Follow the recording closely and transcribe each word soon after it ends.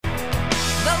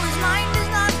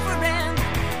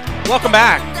Welcome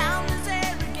back.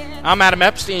 I'm Adam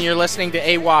Epstein. You're listening to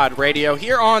AWadd Radio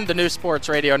here on the new Sports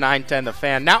Radio 910 The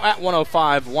Fan. Now at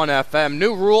 105.1 FM.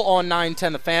 New rule on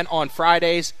 910 The Fan. On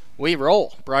Fridays, we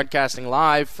roll. Broadcasting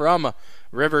live from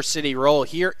River City Roll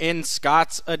here in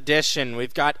Scott's Edition.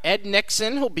 We've got Ed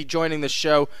Nixon who'll be joining the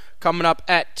show coming up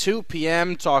at 2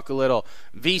 p.m. Talk a little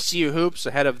VCU hoops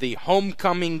ahead of the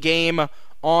homecoming game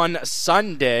on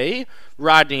Sunday.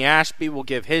 Rodney Ashby will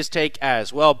give his take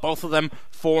as well. Both of them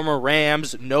former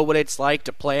Rams, know what it's like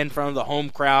to play in front of the home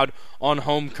crowd on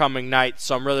homecoming night,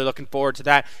 so I'm really looking forward to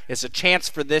that. It's a chance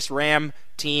for this Ram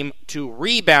team to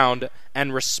rebound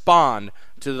and respond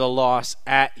to the loss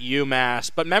at UMass.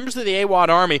 But members of the AWadd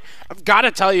Army, I've got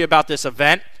to tell you about this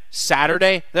event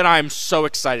Saturday that I'm so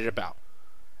excited about.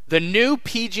 The new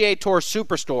PGA Tour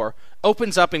Superstore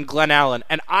opens up in Glen Allen,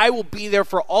 and I will be there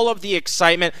for all of the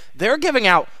excitement. They're giving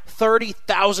out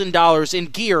 $30,000 in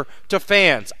gear to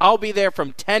fans. I'll be there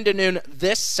from 10 to noon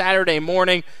this Saturday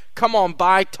morning. Come on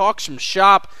by, talk some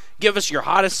shop, give us your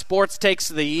hottest sports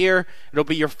takes of the year. It'll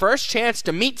be your first chance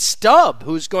to meet Stubb,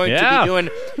 who's going to be doing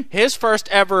his first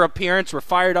ever appearance. We're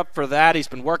fired up for that. He's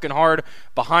been working hard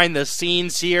behind the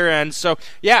scenes here. And so,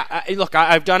 look,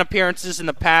 I've done appearances in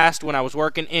the past when I was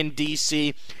working in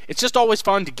D.C. It's just always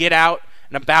fun to get out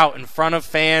and about in front of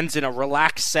fans in a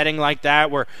relaxed setting like that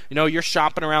where, you're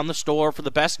shopping around the store for the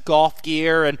best golf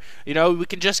gear and, we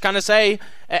can just kind of say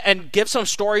and give some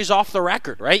stories off the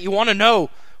record, right? You want to know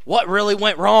what really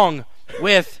went wrong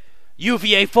with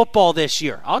UVA football this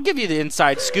year. I'll give you the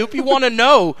inside scoop. You want to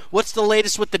know what's the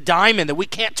latest with the Diamond that we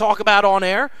can't talk about on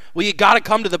air? Well, you got to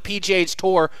come to the PGA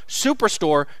Tour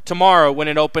Superstore tomorrow when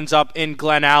it opens up in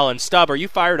Glen Allen. Stubb, are you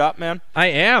fired up, man? I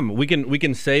am. We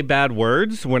can say bad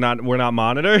words. We're not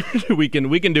monitored. we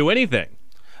can do anything.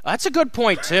 That's a good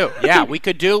point too. Yeah, we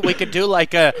could do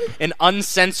like an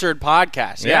uncensored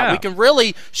podcast. Yeah, we can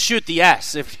really shoot the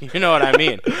S, if you know what I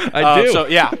mean. I do. So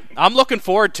yeah, I'm looking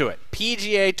forward to it.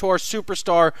 PGA Tour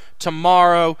Superstar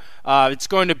tomorrow. It's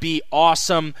going to be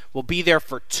awesome. We'll be there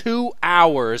for 2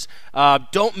 hours.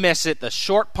 Don't miss it. The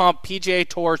Short Pump PGA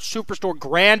Tour Superstore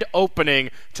grand opening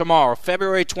tomorrow,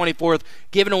 February 24th,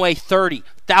 giving away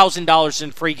 $30,000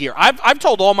 in free gear. I've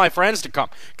told all my friends to come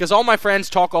because all my friends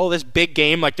talk all this big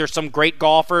game like they're some great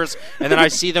golfers, and then I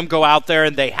see them go out there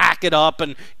and they hack it up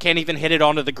and can't even hit it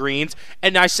onto the greens.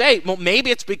 And I say, well,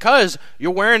 maybe it's because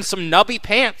you're wearing some nubby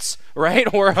pants, right,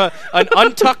 or an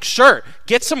untucked shirt.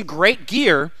 Get some great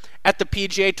gear at the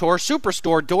PGA Tour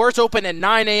Superstore. Doors open at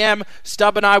 9 a.m.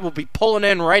 Stubb and I will be pulling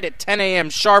in right at 10 a.m.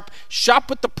 sharp. Shop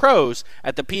with the pros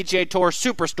at the PGA Tour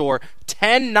Superstore,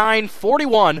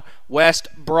 10941 West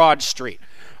Broad Street.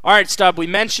 All right, Stubb, we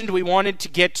mentioned we wanted to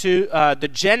get to the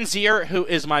Gen Zer who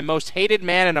is my most hated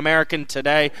man in America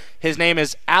today. His name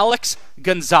is Alex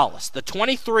Gonzalez. The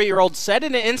 23-year-old said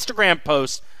in an Instagram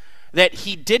post that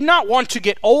he did not want to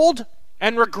get old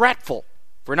and regretful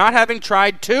for not having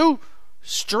tried to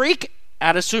streak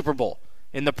at a Super Bowl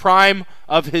in the prime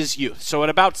of his youth. So at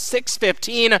about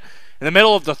 6:15 in the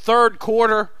middle of the third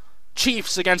quarter,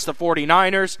 Chiefs against the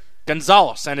 49ers,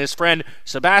 Gonzalez and his friend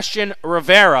Sebastian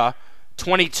Rivera,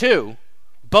 22,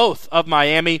 both of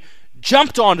Miami,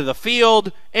 jumped onto the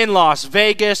field in Las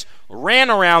Vegas, ran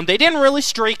around. They didn't really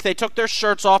streak. They took their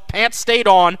shirts off. Pants stayed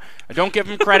on. I don't give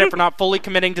them credit for not fully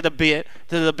committing to the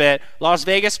bit. Las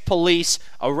Vegas police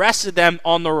arrested them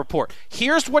on the report.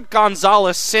 Here's what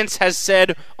Gonzalez since has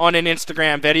said on an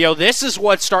Instagram video. This is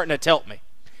what's starting to tilt me.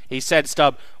 He said,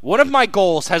 Stubb, one of my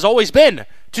goals has always been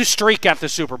to streak at the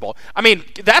Super Bowl. I mean,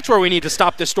 that's where we need to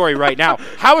stop this story right now.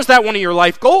 How is that one of your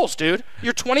life goals, dude?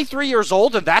 You're 23 years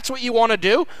old and that's what you want to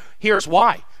do? Here's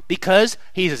why. Because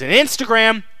he's an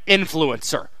Instagram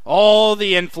influencer. All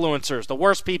the influencers, the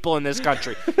worst people in this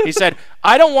country. He said,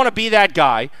 I don't want to be that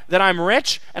guy that I'm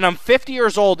rich and I'm 50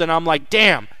 years old and I'm like,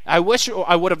 damn, I wish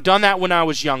I would have done that when I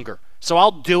was younger. So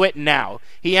I'll do it now.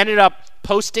 He ended up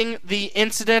posting the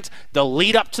incident, the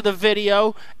lead up to the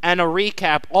video, and a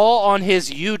recap all on his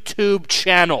YouTube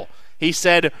channel. He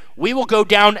said, we will go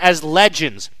down as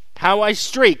legends. How I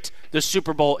streaked the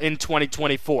Super Bowl in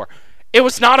 2024. It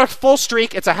was not a full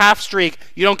streak. It's a half streak.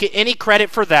 You don't get any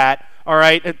credit for that. All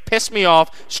right, it pissed me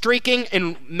off. Streaking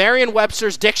in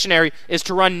Merriam-Webster's dictionary is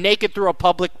to run naked through a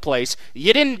public place.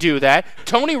 You didn't do that.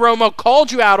 Tony Romo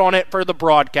called you out on it for the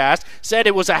broadcast, said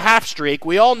it was a half streak.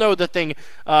 We all know the thing,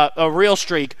 a real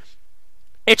streak.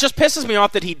 It just pisses me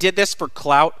off that he did this for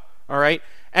clout, all right?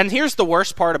 And here's the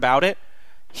worst part about it.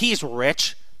 He's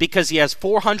rich. because he has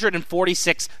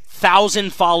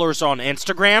 446,000 followers on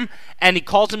Instagram, and he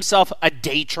calls himself a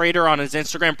day trader on his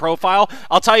Instagram profile.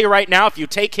 I'll tell you right now, if you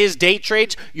take his day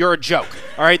trades, you're a joke.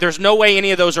 All right, there's no way any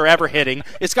of those are ever hitting.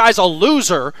 This guy's a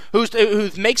loser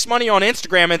who makes money on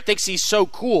Instagram and thinks he's so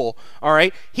cool. All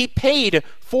right, he paid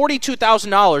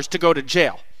 $42,000 to go to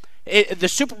jail. The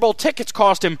Super Bowl tickets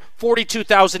cost him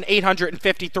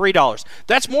 $42,853.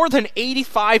 That's more than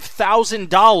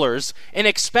 $85,000 in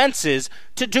expenses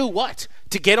to do what?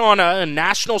 To get on a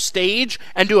national stage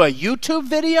and do a YouTube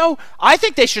video? I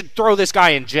think they should throw this guy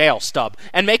in jail, Stub,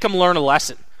 and make him learn a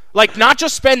lesson. Like, not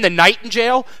just spend the night in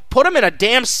jail, put him in a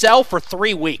damn cell for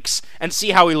 3 weeks and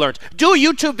see how he learns. Do a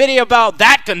YouTube video about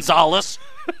that, Gonzalez.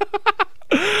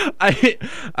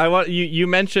 I want you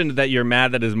mentioned that you're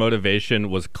mad that his motivation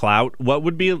was clout.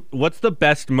 What's the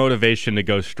best motivation to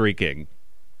go streaking?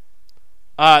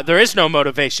 There is no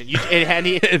motivation.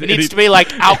 It needs to be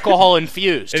like alcohol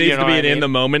infused. It needs to be an in the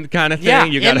moment kind of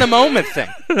thing. Yeah, in the moment thing.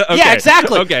 Okay. Yeah,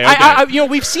 exactly. Okay.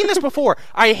 We've seen this before.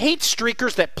 I hate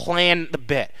streakers that plan the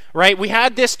bit. Right? We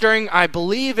had this during, I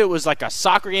believe it was like a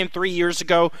soccer game 3 years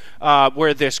ago,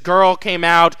 where this girl came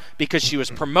out because she was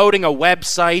promoting a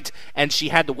website, and she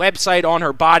had the website on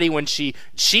her body when she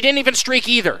didn't even streak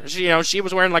either. She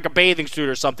was wearing like a bathing suit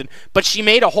or something, but she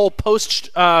made a whole post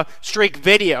streak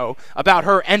video about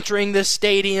her entering this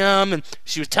stadium, and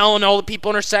she was telling all the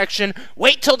people in her section,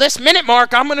 wait till this minute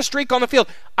mark, I'm going to streak on the field.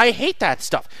 I hate that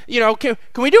stuff. Can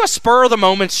we do a spur of the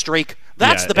moment streak?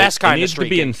 That's the best kind of streak.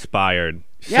 It needs to be inspired.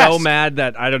 Yes. So mad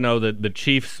that, I don't know, the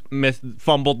Chiefs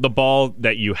fumbled the ball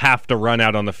that you have to run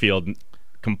out on the field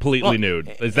completely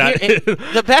nude. Is that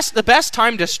the best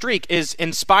time to streak is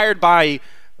inspired by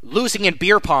losing in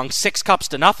beer pong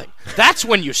 6-0. That's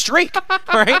when you streak,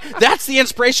 right? That's the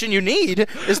inspiration you need,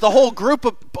 is the whole group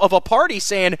of a party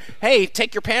saying, hey,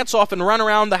 take your pants off and run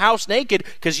around the house naked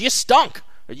because you stunk.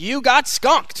 You got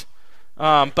skunked.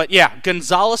 But yeah,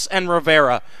 Gonzalez and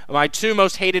Rivera, my two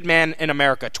most hated men in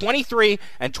America, 23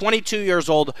 and 22 years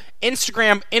old,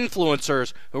 Instagram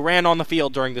influencers who ran on the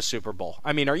field during the Super Bowl.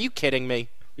 I mean, are you kidding me?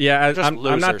 Yeah,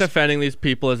 I'm not defending these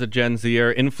people as a Gen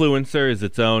Zer. Influencer is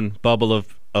its own bubble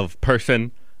of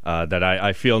person that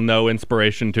I feel no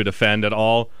inspiration to defend at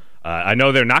all. I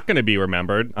know they're not going to be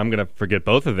remembered. I'm going to forget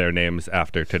both of their names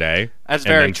after today. That's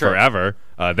very true. Forever.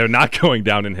 They're not going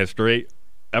down in history.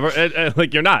 Ever,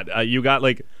 like, you're not. You got,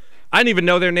 like, I didn't even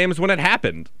know their names when it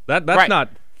happened. That's right. Not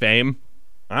fame.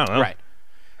 I don't know. Right.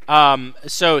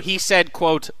 So he said,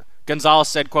 quote, Gonzalez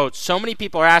said, quote, so many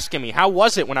people are asking me, how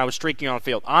was it when I was streaking on the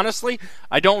field? Honestly,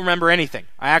 I don't remember anything.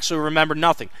 I actually remember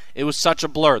nothing. It was such a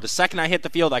blur. The second I hit the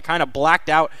field, I kind of blacked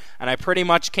out, and I pretty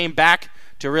much came back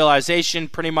to realization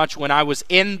pretty much when I was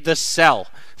in the cell.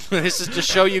 This is to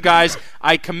show you guys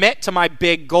I commit to my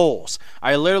big goals.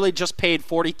 I literally just paid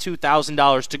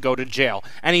 $42,000 to go to jail,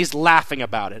 and he's laughing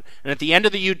about it. And at the end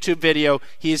of the YouTube video,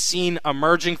 he is seen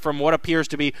emerging from what appears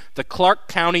to be the Clark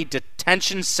County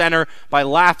Detention Center by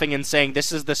laughing and saying,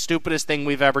 this is the stupidest thing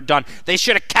we've ever done. They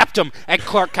should have kept him at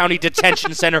Clark County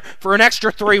Detention Center for an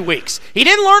extra 3 weeks. He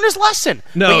didn't learn his lesson.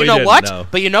 No, but he didn't, what? no.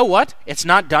 But you know what? It's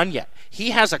not done yet.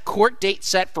 He has a court date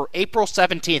set for April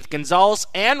 17th. Gonzalez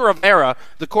and Rivera,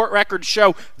 the court records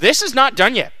show, this is not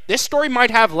done yet. This story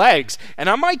might have legs, and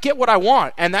I might get what I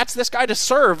want, and that's this guy to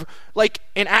serve like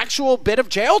an actual bit of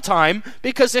jail time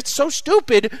because it's so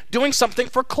stupid doing something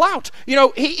for clout. He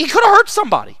could have hurt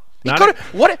somebody. He could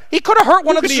have hurt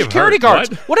one of the security guards.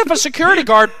 What if a security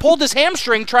guard pulled his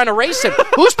hamstring trying to race him?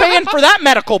 Who's paying for that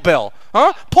medical bill?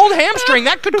 Huh? Pulled hamstring,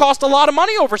 that could cost a lot of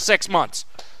money over 6 months.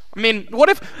 I mean, what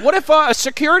if a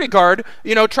security guard,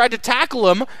 tried to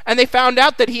tackle him and they found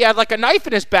out that he had like a knife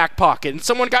in his back pocket and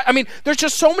someone got, there's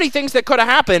just so many things that could have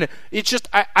happened. It's just,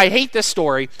 I hate this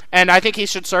story, and I think he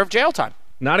should serve jail time.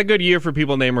 Not a good year for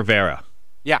people named Rivera.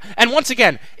 Yeah, and once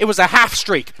again, it was a half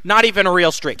streak, not even a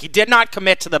real streak. He did not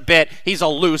commit to the bit. He's a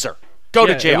loser. Go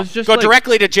to jail. Go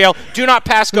directly to jail. Do not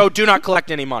pass go. Do not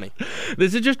collect any money.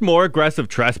 This is just more aggressive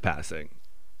trespassing.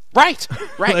 Right.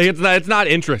 Like, it's not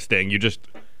interesting. You just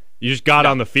got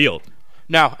on the field.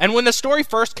 No, and when the story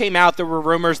first came out, there were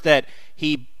rumors that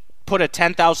he put a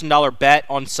 $10,000 bet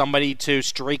on somebody to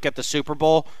streak at the Super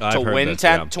Bowl to win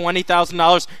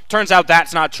 $20,000. Turns out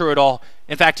that's not true at all.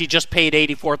 In fact, he just paid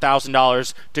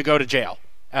 $84,000 to go to jail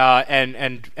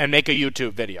and make a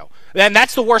YouTube video. And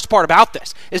that's the worst part about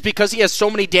this, is because he has so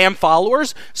many damn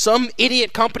followers, some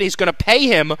idiot company is going to pay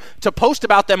him to post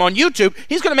about them on YouTube.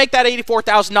 He's going to make that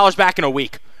 $84,000 back in a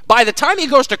week. By the time he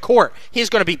goes to court, he's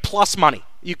going to be plus money.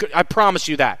 I promise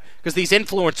you that, because these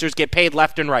influencers get paid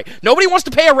left and right. Nobody wants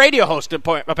to pay a radio host,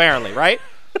 apparently, right?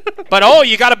 But,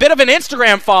 you got a bit of an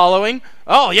Instagram following.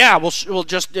 Oh, yeah, we'll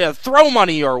just throw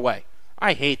money your way.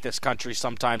 I hate this country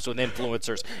sometimes with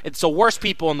influencers. It's the worst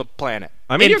people on the planet.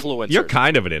 I mean, influencers. You're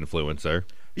kind of an influencer.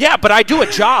 Yeah, but I do a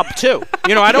job, too.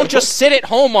 I don't just sit at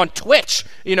home on Twitch,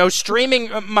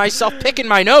 streaming myself picking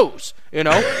my nose,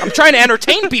 I'm trying to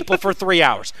entertain people for 3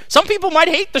 hours. Some people might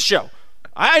hate the show.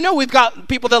 I know we've got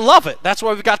people that love it. That's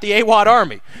why we've got the AWadd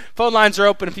Army. Phone lines are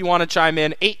open if you want to chime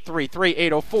in,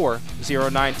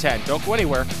 833-804-0910. Don't go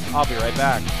anywhere. I'll be right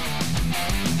back.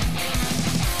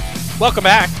 Welcome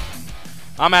back.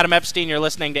 I'm Adam Epstein. You're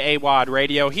listening to AWadd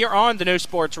Radio here on the new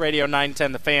Sports Radio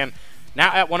 910 The Fan.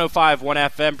 Now at 105.1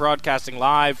 FM, broadcasting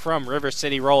live from River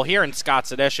City Roll here in Scott's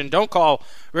Addition. Don't call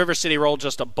River City Roll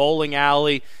just a bowling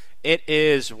alley. It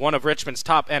is one of Richmond's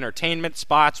top entertainment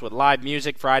spots with live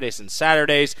music Fridays and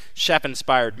Saturdays,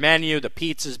 chef-inspired menu. The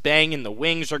pizza's banging, the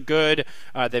wings are good.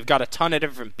 They've got a ton of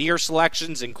different beer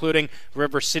selections, including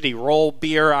River City Roll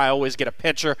beer. I always get a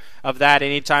picture of that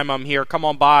anytime I'm here. Come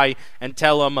on by and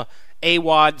tell them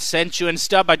AWadd sent you. And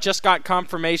Stub, I just got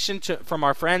confirmation from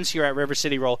our friends here at River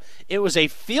City Roll. It was a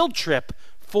field trip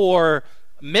for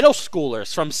middle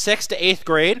schoolers from 6th to 8th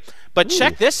grade. But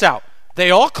check this out. They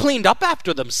all cleaned up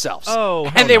after themselves.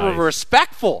 And they were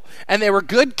respectful. And they were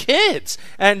good kids.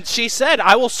 And she said,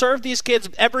 I will serve these kids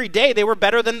every day. They were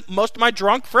better than most of my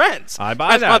drunk friends. I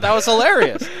buy that. I thought that was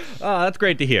hilarious. Oh, that's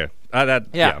great to hear. Good on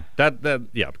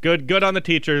the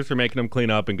teachers for making them clean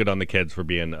up, and good on the kids for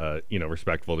being,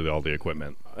 respectful to all the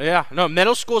equipment. Yeah, no,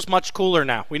 middle school's much cooler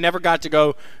now. We never got to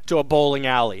go to a bowling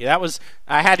alley.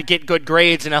 I had to get good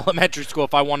grades in elementary school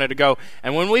if I wanted to go.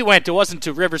 And when we went, it wasn't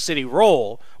to River City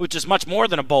Roll, which is much more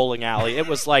than a bowling alley. It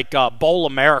was like Bowl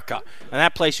America, and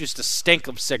that place used to stink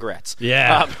of cigarettes.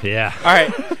 Yeah. All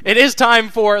right, it is time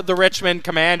for the Richmond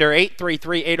Commander,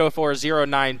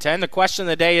 833-804-0910. The question of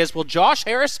the day is, will Josh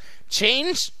Harris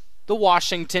change the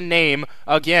Washington name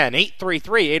again?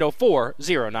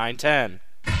 833-804-0910.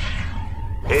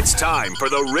 It's time for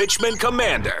the Richmond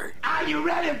Commander. Are you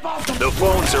ready, folks? The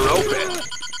phones are open.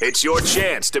 It's your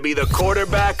chance to be the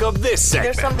quarterback of this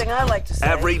segment. There's something I like to say.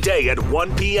 Every day at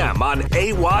 1 p.m. on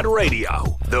AWadd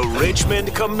Radio. The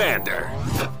Richmond Commander.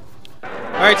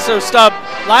 All right, so Stub,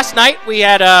 last night we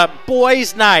had a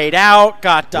boys' night out.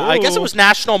 I guess it was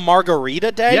National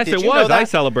Margarita Day. Yes, Did it was. I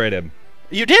celebrated.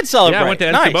 You did celebrate. Yeah, I went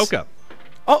to Boca.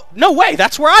 Oh, no way.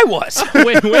 That's where I was.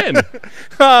 When?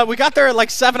 We got there at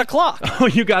like 7 o'clock. Oh,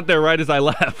 you got there right as I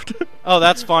left. Oh,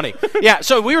 that's funny. Yeah,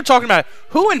 so we were talking about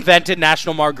who invented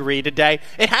National Margarita Day.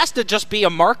 It has to just be a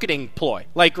marketing ploy.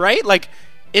 Right?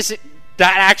 Is it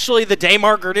that actually the day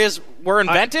margaritas were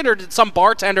invented, or did some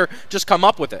bartender just come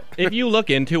up with it? If you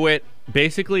look into it,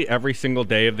 basically every single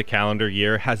day of the calendar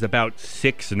year has about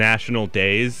 6 national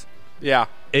days. Yeah.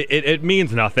 It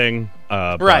means nothing.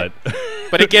 Right.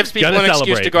 But it gives people an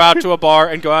excuse to go out to a bar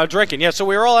and go out drinking. Yeah, so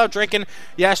we were all out drinking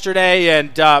yesterday,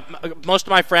 and most of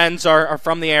my friends are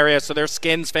from the area, so they're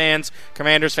Skins fans,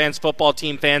 Commanders fans, football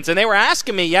team fans, and they were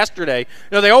asking me yesterday,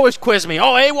 they always quiz me,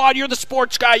 oh, AWadd, you're the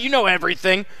sports guy, you know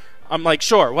everything. I'm like,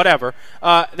 sure, whatever.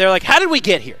 They're like, how did we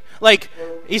get here?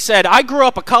 He said, I grew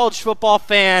up a college football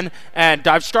fan, and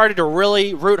I've started to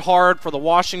really root hard for the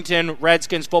Washington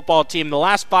Redskins football team the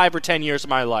last 5 or 10 years of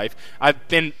my life. I've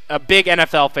been a big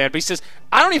NFL fan. But he says,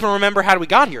 I don't even remember how we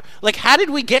got here. How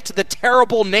did we get to the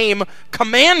terrible name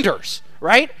Commanders,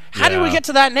 right? How did we get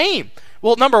to that name?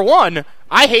 Well, number one,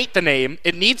 I hate the name.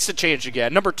 It needs to change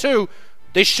again. Number two,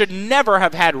 they should never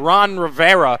have had Ron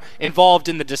Rivera involved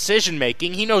in the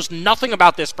decision-making. He knows nothing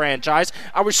about this franchise.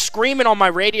 I was screaming on my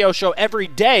radio show every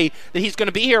day that he's going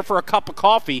to be here for a cup of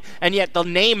coffee, and yet the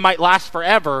name might last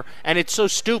forever, and it's so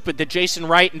stupid that Jason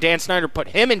Wright and Dan Snyder put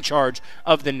him in charge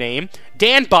of the name.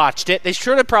 Dan botched it. They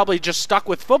should have probably just stuck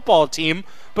with football team.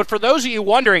 But for those of you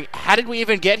wondering, how did we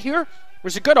even get here?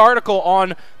 There's a good article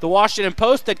on the Washington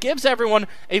Post that gives everyone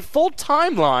a full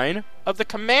timeline of the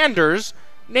Commanders'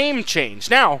 name change.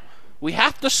 Now, we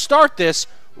have to start this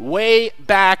way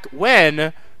back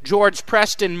when George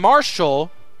Preston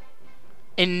Marshall,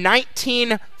 in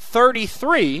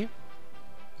 1933,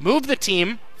 moved the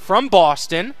team from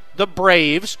Boston, the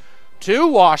Braves, to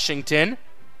Washington,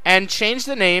 and changed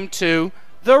the name to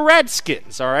the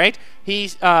Redskins, all right?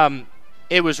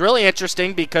 It was really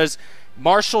interesting because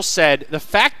Marshall said, the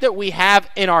fact that we have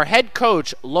in our head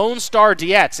coach Lone Star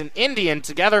Dietz, an Indian,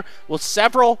 together with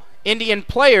several Indian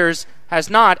players, has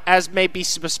not, as may be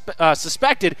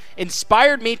suspected,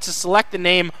 inspired me to select the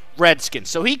name Redskins.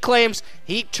 So he claims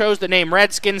he chose the name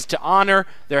Redskins to honor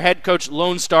their head coach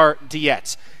Lone Star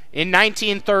Dietz. In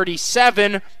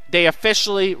 1937, they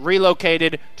officially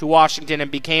relocated to Washington and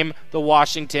became the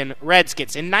Washington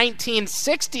Redskins. In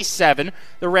 1967,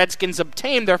 the Redskins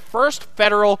obtained their first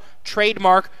federal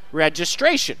trademark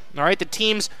registration. All right, the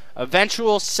team's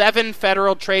eventual 7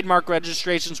 federal trademark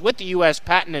registrations with the U.S.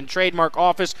 Patent and Trademark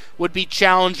Office would be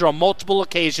challenged on multiple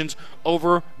occasions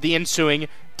over the ensuing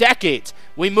decades.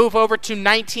 We move over to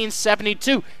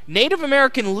 1972. Native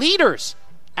American leaders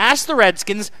asked the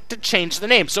Redskins to change the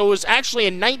name. So it was actually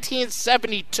in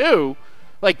 1972,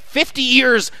 like 50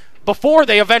 years before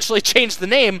they eventually changed the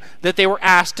name, that they were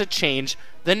asked to change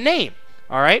the name.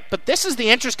 All right? But this is the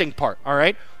interesting part, all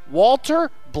right? Walter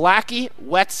Blackie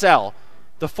Wetzel,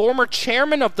 the former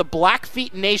chairman of the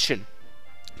Blackfeet Nation,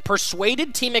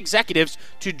 persuaded team executives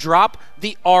to drop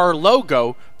the R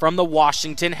logo from the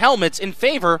Washington helmets in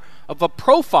favor of a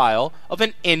profile of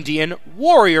an Indian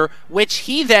warrior, which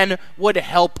he then would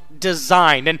help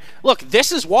design. And look,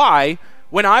 this is why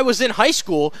when I was in high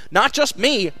school, not just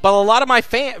me, but a lot of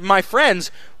my friends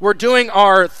were doing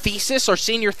our thesis, our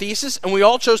senior thesis, and we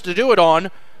all chose to do it on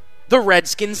the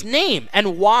Redskins name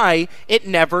and why it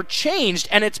never changed.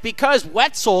 And it's because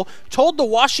Wetzel told the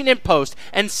Washington Post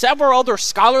and several other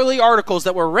scholarly articles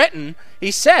that were written,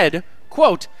 he said,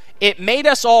 quote, "It made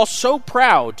us all so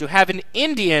proud to have an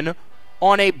Indian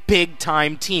on a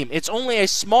big-time team. It's only a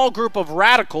small group of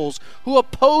radicals who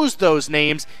oppose those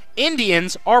names.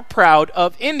 Indians are proud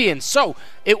of Indians." So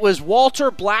it was Walter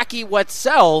Blackie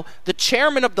Wetzel, the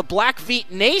chairman of the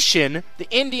Blackfeet Nation, the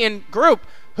Indian group,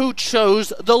 who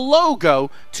chose the logo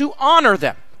to honor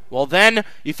them. Well, then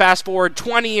you fast forward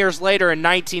 20 years later in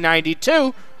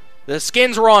 1992, the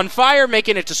Skins were on fire,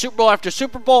 making it to Super Bowl after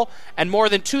Super Bowl, and more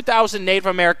than 2,000 Native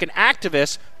American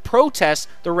activists protest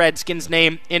the Redskins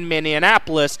name in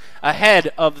Minneapolis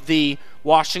ahead of the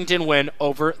Washington win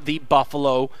over the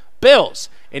Buffalo Bills.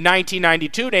 In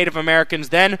 1992, Native Americans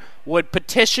then would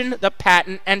petition the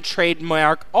Patent and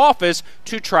Trademark Office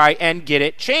to try and get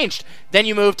it changed. Then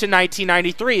you move to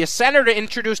 1993. A senator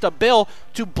introduced a bill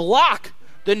to block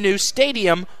the new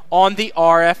stadium on the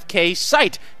RFK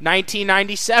site.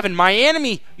 1997,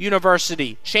 Miami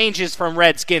University changes from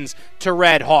Redskins to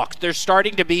Red Hawks. There's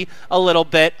starting to be a little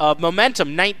bit of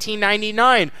momentum.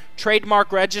 1999,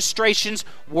 trademark registrations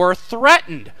were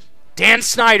threatened. Dan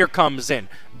Snyder comes in,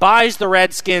 buys the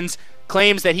Redskins,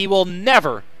 claims that he will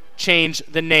never change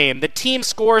the name. The team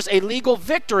scores a legal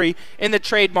victory in the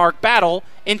trademark battle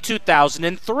in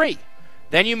 2003.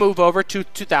 Then you move over to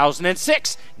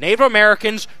 2006. Native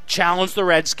Americans challenge the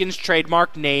Redskins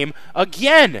trademark name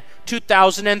again.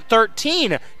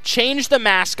 2013,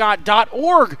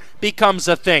 changethemascot.org becomes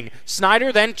a thing.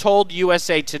 Snyder then told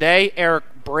USA Today, Eric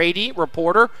Brady,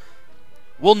 reporter,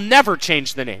 "We'll never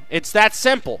change the name. It's that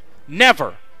simple.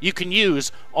 Never." You can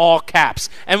use all caps.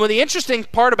 And what the interesting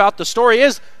part about the story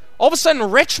is, all of a sudden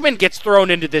Richmond gets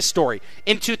thrown into this story.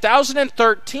 In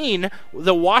 2013,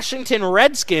 the Washington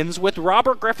Redskins with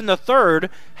Robert Griffin III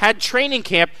had training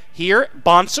camp here,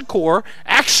 Bon Secours.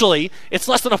 Actually, it's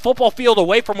less than a football field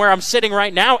away from where I'm sitting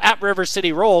right now at River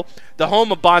City Roll, the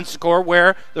home of Bon Secours,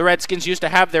 where the Redskins used to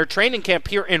have their training camp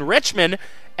here in Richmond.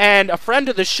 And a friend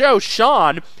of the show,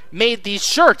 Sean, made these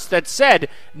shirts that said,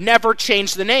 "Never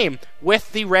change the name,"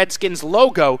 with the Redskins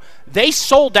logo. They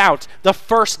sold out the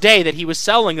first day that he was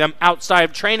selling them outside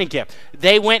of training camp.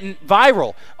 They went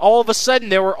viral. All of a sudden,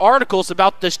 there were articles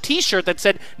about this t-shirt that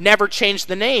said, "Never change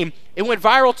the name." It went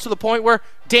viral to the point where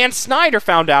Dan Snyder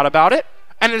found out about it,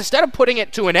 and instead of putting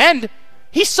it to an end,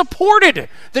 he supported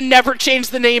the Never Change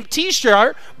the Name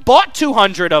t-shirt, bought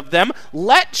 200 of them,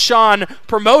 let Sean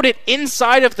promote it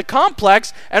inside of the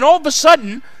complex, and all of a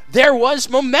sudden, there was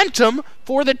momentum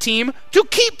for the team to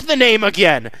keep the name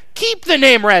again. Keep the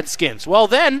name Redskins. Well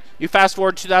then, you fast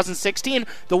forward to 2016,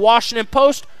 the Washington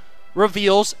Post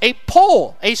reveals a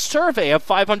poll, a survey of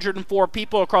 504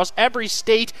 people across every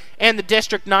state and the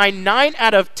District 9. 9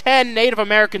 out of 10 Native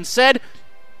Americans said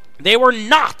they were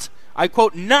not, I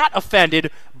quote, "not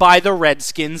offended by the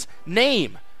Redskins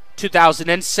name."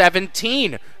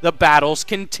 2017, the battles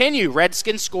continue.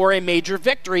 Redskins score a major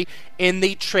victory in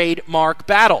the trademark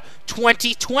battle.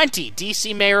 2020,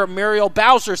 D.C. Mayor Muriel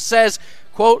Bowser says,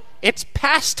 quote, "It's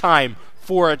past time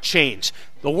for a change."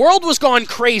 The world was gone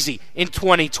crazy in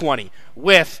 2020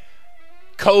 with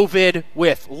COVID,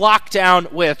 with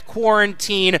lockdown, with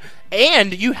quarantine,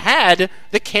 and you had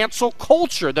the cancel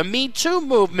culture, the Me Too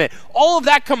movement. All of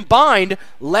that combined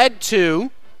led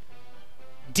to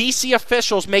DC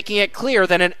officials making it clear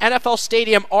that an NFL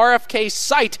Stadium RFK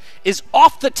site is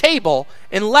off the table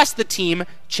unless the team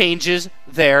changes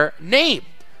their name.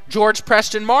 George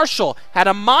Preston Marshall had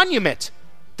a monument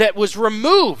that was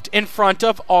removed in front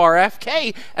of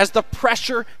RFK as the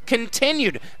pressure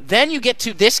continued. Then you get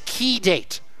to this key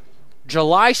date,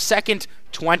 July 2nd,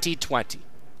 2020.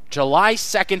 July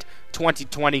 2nd,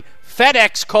 2020.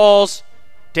 FedEx calls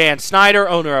Dan Snyder,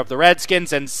 owner of the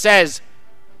Redskins, and says,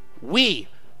 "We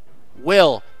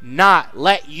will not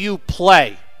let you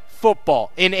play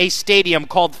football in a stadium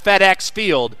called FedEx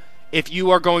Field if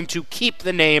you are going to keep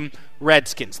the name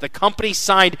Redskins." The company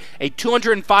signed a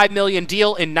 $205 million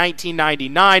deal in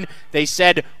 1999. They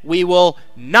said, "We will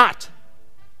not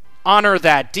honor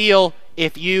that deal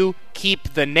if you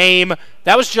keep the name."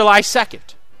 That was July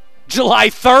 2nd. July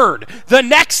 3rd, the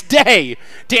next day,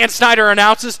 Dan Snyder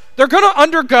announces they're going to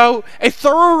undergo a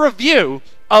thorough review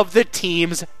of the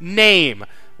team's name.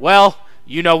 Well,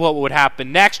 you know what would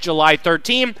happen next. July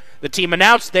 13th, the team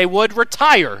announced they would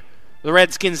retire the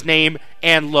Redskins name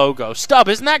and logo. Stubb,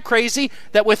 isn't that crazy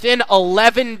that within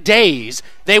 11 days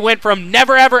they went from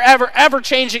never, ever, ever, ever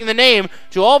changing the name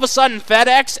to all of a sudden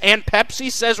FedEx and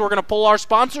Pepsi says we're going to pull our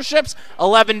sponsorships?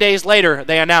 11 days later,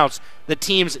 they announced the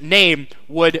team's name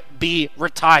would be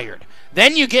retired.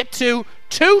 Then you get to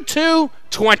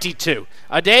 2/2/22,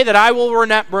 a day that I will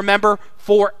remember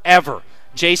forever.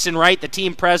 Jason Wright, the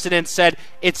team president, said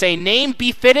it's a name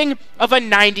befitting of a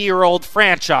 90-year-old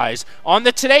franchise on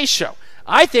the Today Show.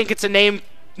 I think it's a name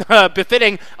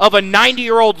befitting of a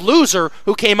 90-year-old loser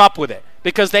who came up with it,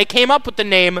 because they came up with the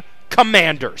name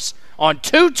Commanders. On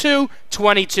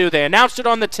 2/2/22, they announced it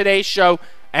on the Today Show,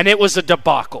 and it was a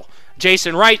debacle.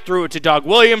 Jason Wright threw it to Doug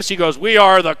Williams. He goes, "We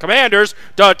are the Commanders."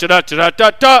 There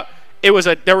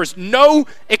was no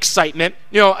excitement.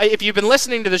 You know, if you've been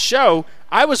listening to the show,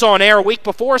 I was on air a week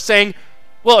before saying,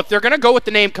 well, if they're going to go with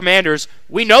the name Commanders,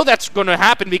 we know that's going to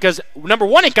happen because, number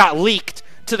one, it got leaked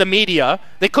to the media.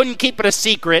 They couldn't keep it a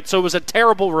secret, so it was a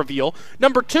terrible reveal.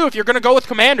 Number two, if you're going to go with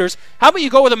Commanders, how about you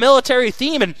go with a military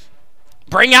theme and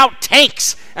bring out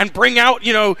tanks and bring out,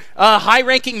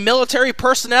 high-ranking military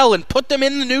personnel and put them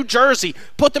in the new jersey,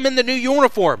 put them in the new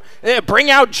uniform, bring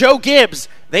out Joe Gibbs.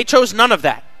 They chose none of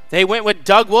that. They went with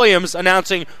Doug Williams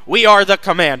announcing, "We are the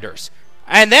Commanders."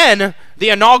 And then the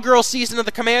inaugural season of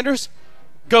the Commanders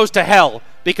goes to hell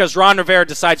because Ron Rivera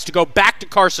decides to go back to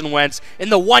Carson Wentz in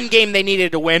the one game they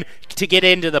needed to win to get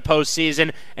into the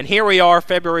postseason. And here we are,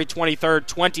 February 23rd,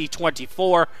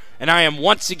 2024, and I am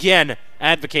once again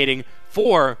advocating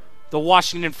for the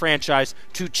Washington franchise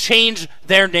to change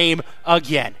their name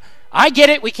again. I get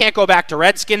it, we can't go back to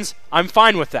Redskins. I'm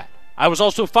fine with that. I was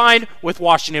also fine with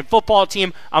Washington football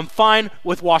team. I'm fine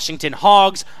with Washington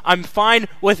Hogs. I'm fine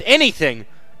with anything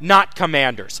not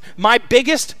Commanders. My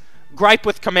biggest gripe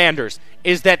with Commanders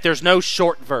is that there's no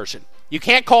short version. You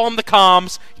can't call them the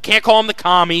Coms. You can't call them the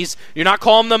Commies. You're not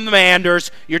calling them the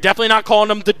Manders. You're definitely not calling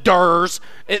them the Durs.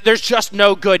 There's just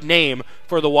no good name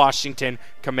for the Washington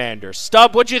Commanders.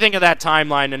 Stubb, what do you think of that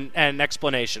timeline and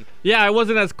explanation? Yeah, I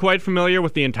wasn't as quite familiar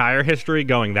with the entire history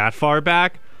going that far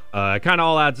back. It kind of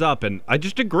all adds up, and I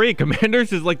just agree.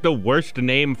 Commanders is like the worst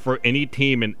name for any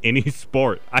team in any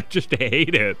sport. I just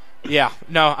hate it. Yeah,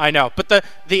 no, I know. But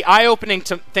the eye-opening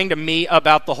thing to me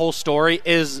about the whole story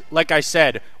is, like I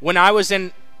said, when I was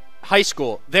in high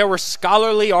school, there were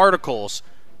scholarly articles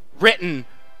written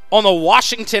on the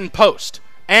Washington Post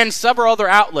and several other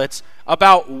outlets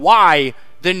about why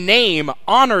the name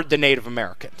honored the Native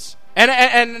Americans. And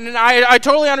I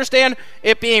totally understand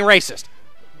it being racist.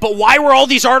 But why were all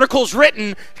these articles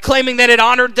written claiming that it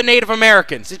honored the Native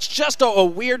Americans? It's just a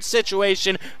weird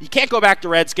situation. You can't go back to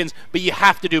Redskins, but you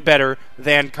have to do better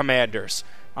than Commanders.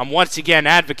 I'm once again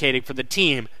advocating for the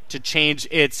team to change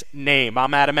its name.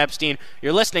 I'm Adam Epstein.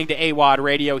 You're listening to AWadd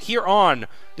Radio here on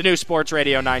the new Sports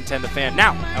Radio 910 The Fan,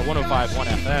 now at 105.1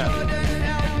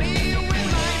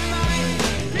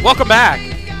 FM. Welcome back.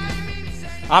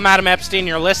 I'm Adam Epstein.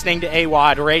 You're listening to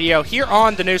AWadd Radio here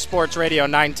on the new Sports Radio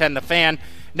 910 The Fan,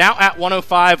 now at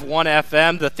 105.1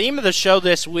 FM. The theme of the show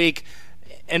this week,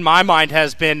 in my mind,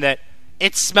 has been that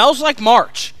it smells like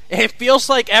March. It feels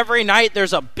like every night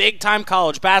there's a big-time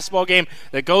college basketball game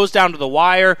that goes down to the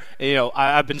wire. You know,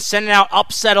 I've been sending out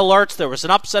upset alerts. There was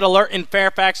an upset alert in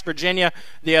Fairfax, Virginia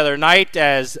the other night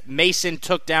as Mason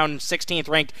took down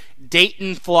 16th-ranked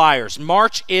Dayton Flyers.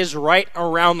 March is right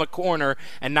around the corner,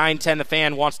 and 910 The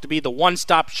Fan wants to be the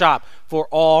one-stop shop for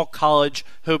all college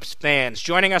hoops fans.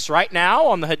 Joining us right now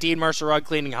on the Hadid Mercer Rug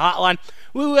Cleaning Hotline,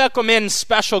 we welcome in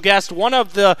special guest, one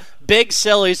of the big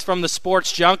sillies from the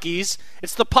Sports Junkies.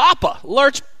 It's the Papa,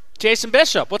 Lurch, Jason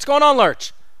Bishop. What's going on,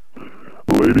 Lurch?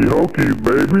 Lady Hokies,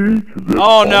 baby.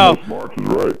 Oh, no. March is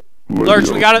right. Lurch,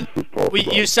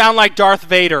 you sound like Darth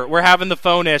Vader. We're having the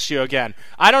phone issue again.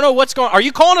 I don't know what's going on. Are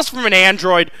you calling us from an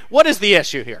Android? What is the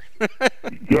issue here? Yes,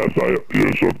 I'm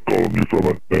calling you from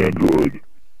an Android.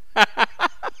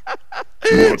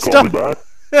 You want to call me back?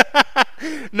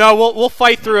 No, we'll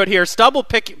fight through it here. Stub will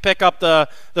pick up the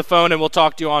phone, and we'll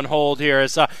talk to you on hold here.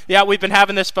 We've been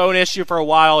having this phone issue for a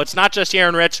while. It's not just here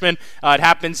in Richmond. It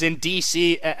happens in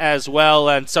D.C. as well,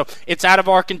 and so it's out of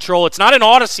our control. It's not an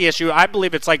Odyssey issue. I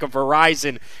believe it's like a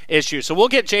Verizon issue. So we'll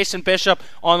get Jason Bishop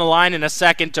on the line in a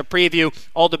second to preview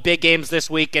all the big games this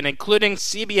weekend, including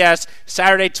CBS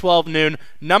Saturday 12 noon.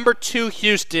 Number 2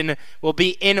 Houston will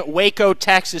be in Waco,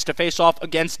 Texas to face off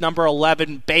against number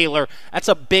 11 Baylor. That's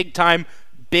a big-time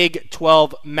Big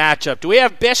 12 matchup. Do we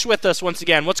have Bish with us once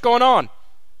again? What's going on?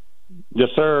 Yes,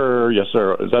 sir. Yes,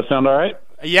 sir. Does that sound all right?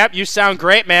 Yep, you sound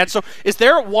great, man. So is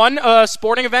there one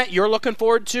sporting event you're looking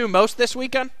forward to most this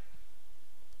weekend?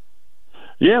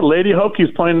 Yeah, Lady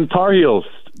Hokies playing the Tar Heels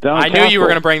down I knew you were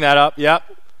going to bring that up. Yep.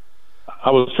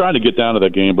 I was trying to get down to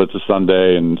that game, but it's a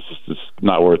Sunday, and it's just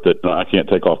not worth it. I can't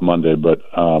take off Monday, but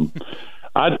I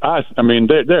mean,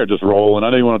 they're just rolling. I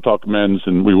know you want to talk men's,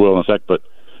 and we will in a sec, but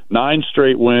 9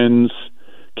 straight wins.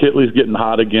 Kitley's getting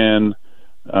hot again.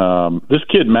 This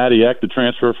kid, Maddie Eck, the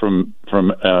transfer from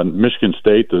Michigan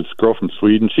State, this girl from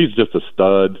Sweden, she's just a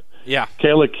stud. Yeah.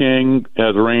 Kayla King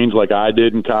has range like I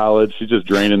did in college. She's just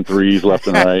draining threes left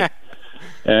and right.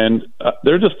 And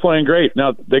they're just playing great.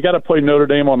 Now, they got to play Notre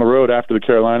Dame on the road after the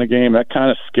Carolina game. That kind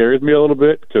of scares me a little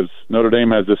bit because Notre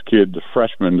Dame has this kid, the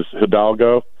freshman, this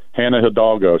Hannah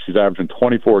Hidalgo. She's averaging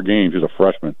 24 games. She's a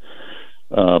freshman.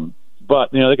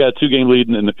 But, they got a 2-game lead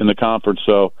in the conference,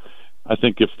 so I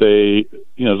think if they,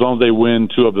 as long as they win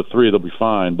 2 of the 3, they'll be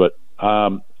fine. But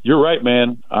you're right,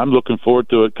 man. I'm looking forward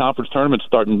to it. Conference tournament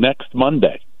starting next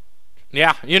Monday.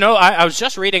 Yeah, I was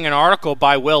just reading an article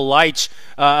by Will Leitch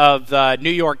of the New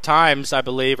York Times, I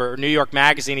believe, or New York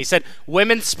Magazine. He said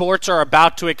women's sports are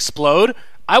about to explode.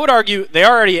 I would argue they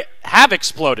already have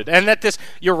exploded, and that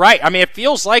you're right. I mean, it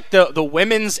feels like the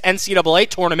women's NCAA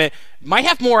tournament might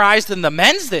have more eyes than the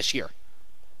men's this year.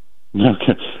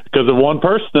 Because of one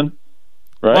person,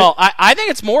 right? Well, I think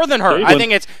it's more than her.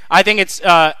 Caitlin. I think it's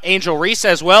Angel Reese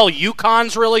as well.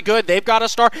 UConn's really good. They've got a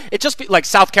star. It just like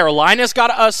South Carolina's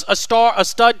got a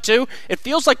stud too. It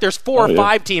feels like there's 4 or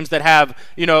 5 teams that have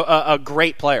a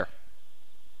great player.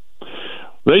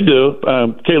 They do.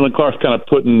 Caitlin Clark's kind of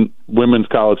putting women's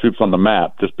college hoops on the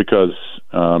map just because,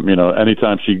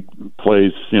 anytime she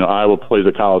plays, Iowa plays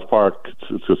at College Park,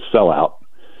 it's a sellout.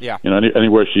 Yeah.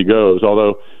 Anywhere she goes,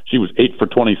 although she was 8 for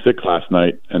 26 last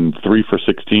night and 3 for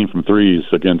 16 from threes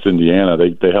against Indiana.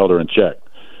 They held her in check.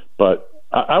 But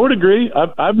I would agree.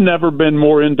 I've never been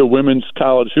more into women's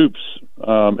college hoops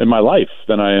in my life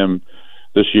than I am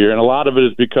this year, and a lot of it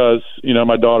is because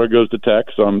my daughter goes to Tech,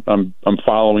 so I'm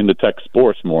following the Tech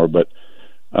sports more. But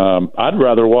I'd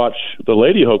rather watch the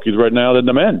Lady Hokies right now than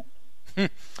the men.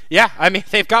 Yeah, I mean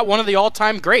they've got one of the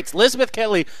all-time greats. Elizabeth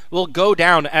Kitley will go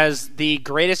down as the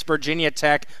greatest Virginia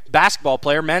Tech basketball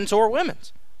player, men's or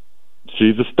women's.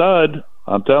 She's a stud,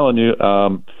 I'm telling you.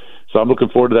 So I'm looking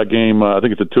forward to that game. I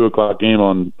think it's a 2:00 game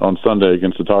on Sunday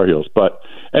against the Tar Heels. But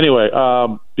anyway,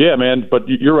 yeah, man. But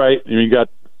you're right. You got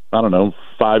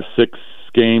 5-6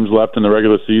 games left in the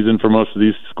regular season for most of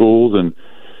these schools, and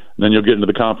then you'll get into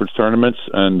the conference tournaments,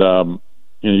 and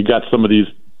you got some of these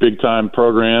big-time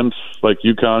programs like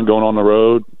UConn going on the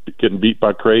road, getting beat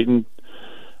by Creighton.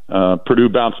 Purdue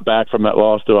bounced back from that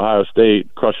loss to Ohio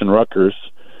State, crushing Rutgers.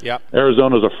 Yep.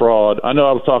 Arizona's a fraud. I know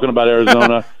I was talking about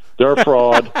Arizona. They're a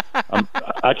fraud.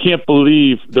 I can't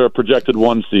believe they're a projected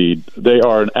 1 seed. They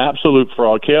are an absolute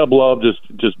fraud. Caleb Love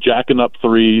just jacking up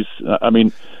threes. I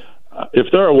mean, if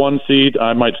they're a 1 seed,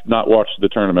 I might not watch the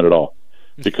tournament at all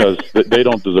because they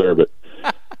don't deserve it.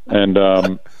 And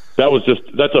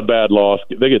that's a bad loss.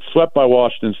 They get swept by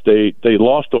Washington State. They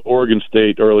lost to Oregon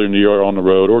State earlier in the year on the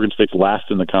road. Oregon State's last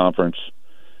in the conference,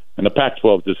 and the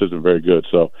Pac-12 just isn't very good.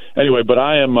 So anyway, but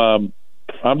I'm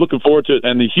looking forward to it.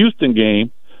 And the Houston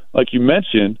game, like you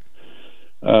mentioned,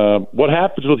 what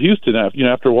happens with Houston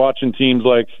after watching teams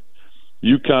like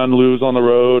UConn lose on the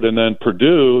road, and then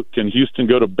Purdue, can Houston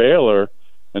go to Baylor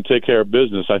and take care of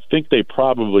business? I think they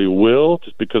probably will,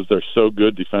 just because they're so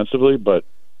good defensively. But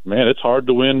man, it's hard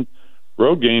to win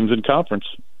road games in conference.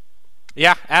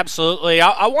 Yeah, absolutely.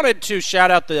 I wanted to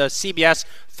shout out the CBS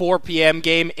 4 p.m.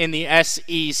 game in the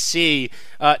SEC.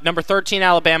 Number 13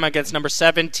 Alabama against number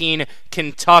 17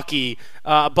 Kentucky.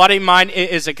 A buddy of mine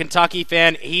is a Kentucky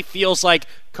fan. He feels like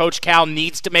Coach Cal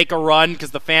needs to make a run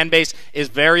because the fan base is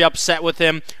very upset with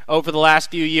him over the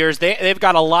last few years. They've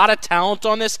got a lot of talent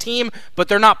on this team, but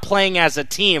they're not playing as a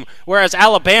team. Whereas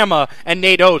Alabama and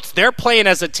Nate Oates, they're playing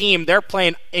as a team. They're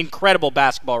playing incredible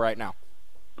basketball right now.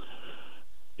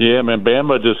 Yeah, man,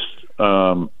 Bama just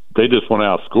they just want to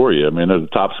outscore you. I mean, they're the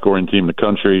top scoring team in the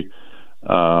country.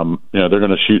 They're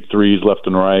going to shoot threes left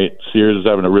and right. Sears is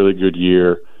having a really good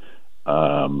year.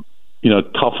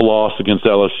 Tough loss against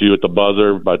LSU at the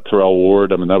buzzer by Terrell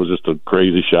Ward. I mean, that was just a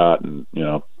crazy shot, and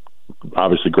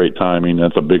obviously great timing.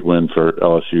 That's a big win for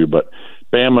LSU, but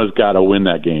Bama's got to win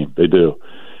that game. They do.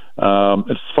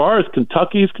 As far as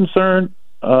Kentucky is concerned,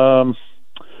 you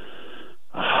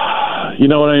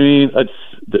know what I mean?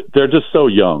 They're just so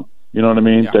young. You know what I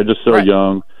mean? Yeah. They're just so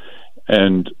young.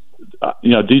 And,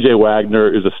 DJ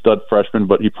Wagner is a stud freshman,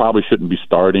 but he probably shouldn't be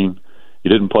starting. He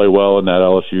didn't play well in that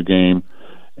LSU game.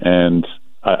 And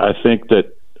I think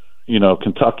that,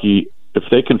 Kentucky, if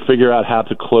they can figure out how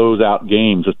to close out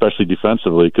games, especially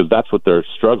defensively, because that's what they're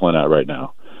struggling at right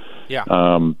now. Yeah.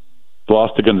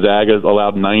 Lost to Gonzaga,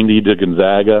 allowed 90 to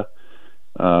Gonzaga.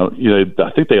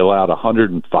 I think they allowed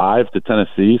 105 to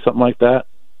Tennessee, something like that.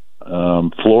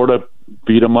 Florida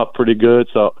beat them up pretty good.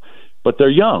 So, but they're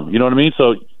young, you know what I mean?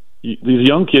 So these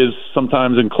young kids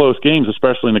sometimes in close games,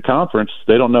 especially in the conference,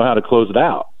 they don't know how to close it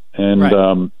out.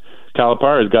 And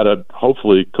Calipari's got to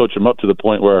hopefully coach them up to the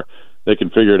point where they can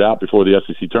figure it out before the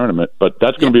SEC tournament. But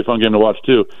that's going to be a fun game to watch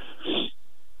too.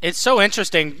 It's so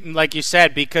interesting, like you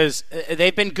said, because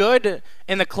they've been good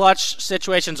in the clutch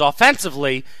situations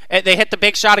offensively. They hit the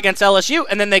big shot against LSU,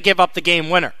 and then they give up the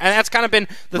game winner. And that's kind of been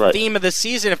the theme of the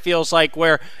season, it feels like,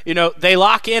 where they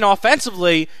lock in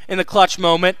offensively in the clutch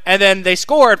moment, and then they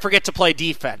score and forget to play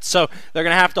defense. So they're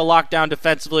going to have to lock down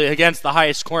defensively against the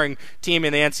highest-scoring team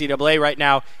in the NCAA right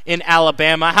now in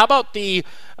Alabama. How about the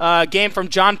game from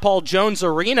John Paul Jones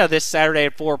Arena this Saturday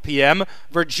at 4 p.m.?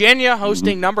 Virginia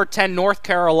hosting number 10 North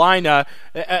Carolina.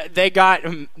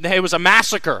 It was a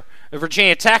massacre,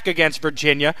 Virginia Tech against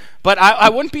Virginia, but I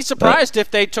wouldn't be surprised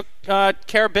if they took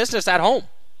care of business at home.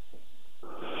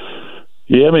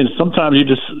 Yeah, I mean, sometimes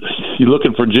you look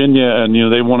at Virginia and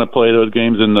they want to play those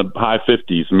games in the high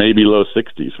 50s, maybe low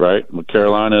 60s, right?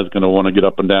 Carolina is going to want to get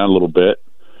up and down a little bit,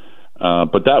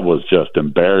 but that was just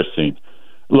embarrassing.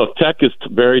 Look, Tech is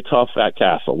very tough at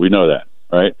Castle. We know that,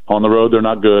 right? On the road, they're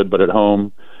not good, but at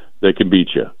home, they can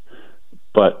beat you.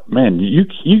 But man, you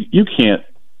can't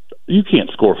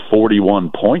score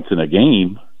 41 points in a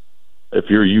game if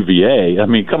you're UVA. I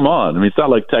mean, come on. I mean, it's not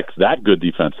like Tech's that good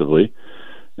defensively.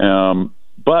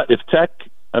 But if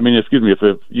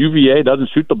UVA doesn't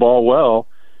shoot the ball well,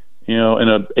 in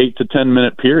an 8 to 10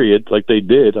 minute period like they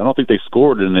did, I don't think they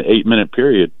scored in an 8-minute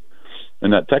period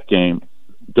in that Tech game.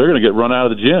 They're going to get run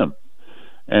out of the gym.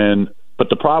 But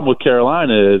the problem with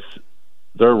Carolina is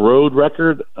their road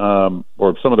record,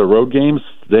 or some of their road games,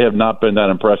 they have not been that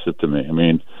impressive to me. I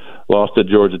mean, lost at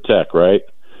Georgia Tech, right?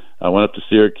 I went up to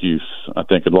Syracuse, I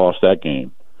think, and lost that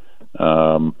game.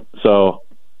 So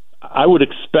I would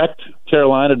expect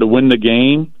Carolina to win the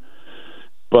game,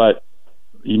 but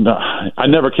I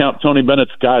never count Tony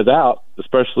Bennett's guys out,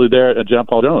 especially there at John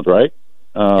Paul Jones, right?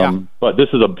 But this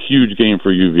is a huge game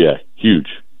for UVA. Huge.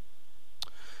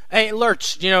 Hey,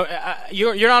 Lurch,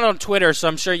 you're not on Twitter, so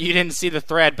I'm sure you didn't see the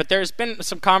thread, but there's been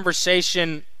some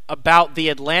conversation about the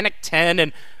Atlantic 10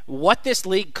 and what this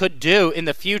league could do in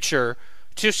the future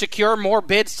to secure more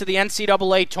bids to the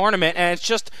NCAA tournament. And it's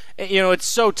just, it's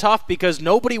so tough because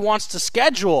nobody wants to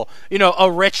schedule, a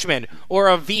Richmond or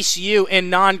a VCU in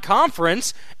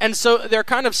non-conference. And so they're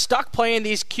kind of stuck playing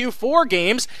these Q4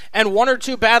 games, and 1 or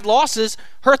 2 bad losses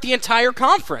hurt the entire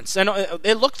conference. And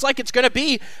it looks like it's going to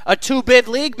be a 2-bid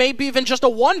league, maybe even just a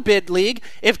 1-bid league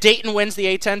if Dayton wins the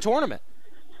A-10 tournament.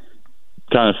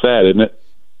 Kind of sad, isn't it?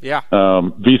 Yeah.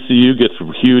 VCU gets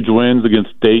huge wins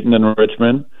against Dayton and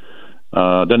Richmond.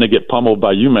 Then they get pummeled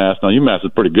by UMass. Now, UMass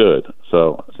is pretty good,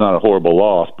 so it's not a horrible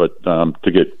loss, but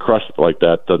to get crushed like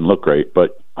that doesn't look great.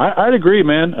 But I'd agree,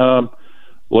 man.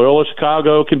 Loyola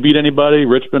Chicago can beat anybody.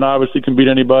 Richmond obviously can beat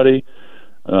anybody.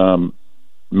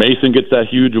 Mason gets that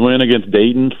huge win against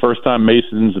Dayton. First time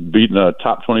Mason's beaten a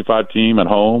top 25 team at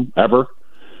home ever.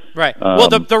 Right. Well,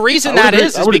 the reason that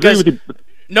is because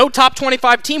no top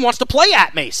 25 team wants to play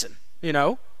at Mason, I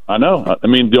know. I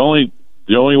mean, the only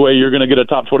way you're going to get a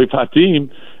top 25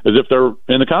 team is if they're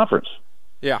in the conference.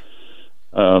 Yeah.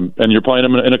 and you're playing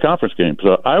them in a conference game.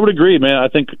 So I would agree, man. I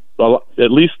think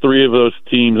at least 3 of those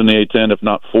teams in the A-10, if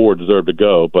not 4, deserve to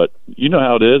go. But you know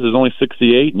how it is. There's only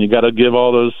 68, and you got to give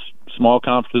all those small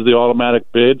conferences the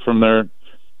automatic bid from their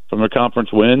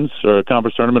conference wins or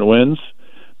conference tournament wins.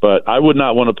 But I would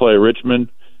not want to play Richmond.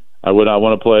 I would not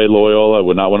want to play Loyola. I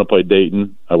would not want to play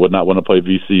Dayton. I would not want to play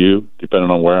VCU, depending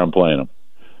on where I'm playing them.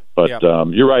 But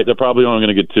you're right; they're probably only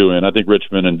going to get 2 in. I think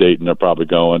Richmond and Dayton are probably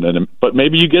going, but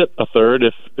maybe you get a third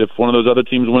if one of those other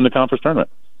teams win the conference tournament.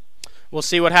 We'll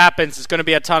see what happens. It's going to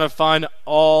be a ton of fun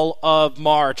all of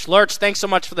March. Lurch, thanks so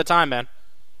much for the time, man.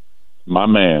 My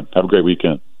man, have a great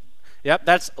weekend. Yep,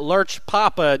 that's Lurch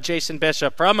Papa, Jason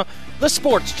Bishop from the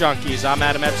Sports Junkies. I'm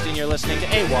Adam Epstein. You're listening to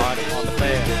AWadd on the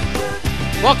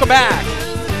Fan. Welcome back.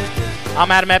 I'm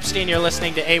Adam Epstein. You're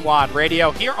listening to AWadd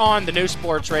Radio here on the new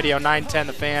Sports Radio 910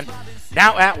 The Fan.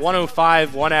 Now at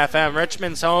 105.1 FM.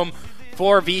 Richmond's home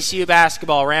for VCU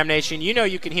basketball. Ram Nation, you know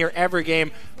you can hear every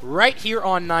game right here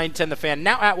on 910 The Fan.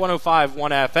 Now at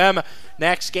 105.1 FM.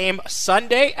 Next game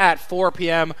Sunday at 4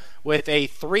 p.m. with a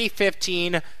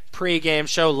 3:15 pregame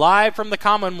show live from the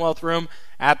Commonwealth Room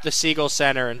at the Siegel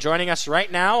Center. And joining us right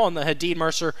now on the Hadid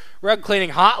Mercer Rug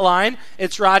Cleaning Hotline,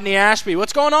 it's Rodney Ashby.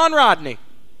 What's going on, Rodney?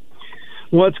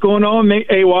 What's going on,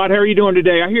 AWadd? How are you doing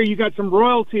today? I hear you got some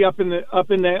royalty up in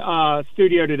the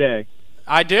studio today.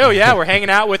 I do, yeah. We're hanging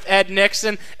out with Ed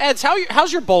Nixon. Ed,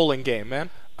 how's your bowling game, man?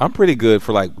 I'm pretty good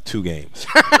for like 2 games.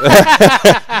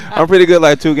 I'm pretty good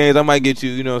like 2 games. I might get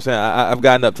you, you know what I'm saying? I've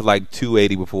gotten up to like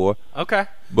 280 before. Okay.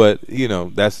 But, you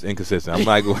know, that's inconsistent. I'm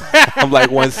like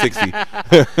 160.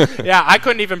 Yeah, I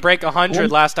couldn't even break 100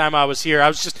 last time I was here. I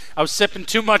was sipping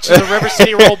too much of the River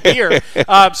City Roll beer.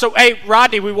 So, hey,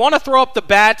 Rodney, we want to throw up the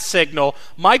bat signal.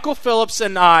 Michael Phillips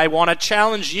and I want to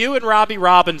challenge you and Robbie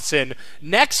Robinson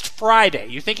next Friday.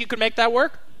 You think you could make that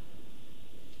work?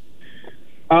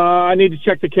 I need to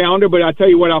check the calendar, but I'll tell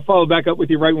you what, I'll follow back up with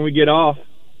you right when we get off.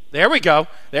 There we go.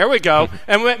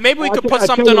 And maybe we could put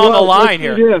something on the line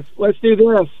here. Let's do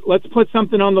this. Let's put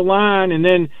something on the line, and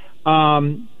then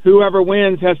whoever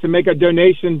wins has to make a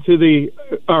donation to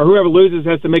or whoever loses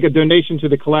has to make a donation to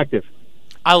the collective.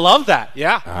 I love that.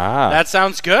 Yeah. That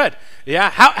sounds good. Yeah.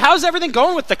 How's everything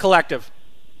going with the collective?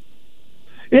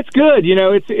 It's good. You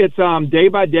know, it's day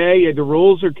by day. The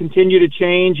rules are continue to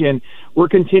change, and we're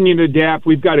continuing to adapt.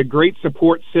 We've got a great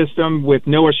support system with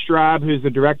Noah Straub, who's the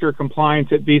director of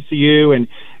compliance at VCU, and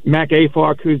Mac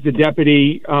Afok, who's the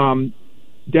deputy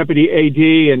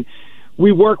AD. And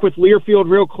we work with Learfield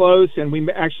real close, and we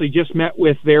actually just met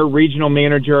with their regional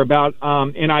manager about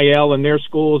NIL in their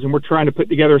schools, and we're trying to put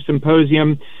together a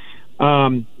symposium.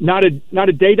 Not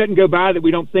a day doesn't go by that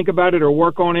we don't think about it or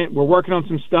work on it. We're working on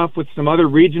some stuff with some other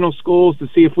regional schools to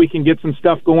see if we can get some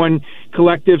stuff going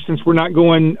collective, since we're not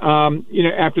going,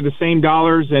 after the same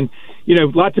dollars, and,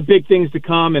 lots of big things to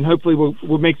come, and hopefully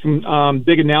we'll make some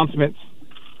big announcements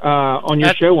on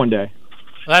your show one day.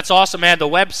 That's awesome, man. The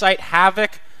website,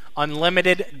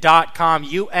 HavoCunlimited.com,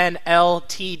 UNLTD.com.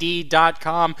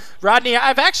 Rodney,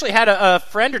 I've actually had a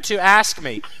friend or two ask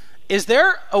me, is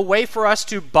there a way for us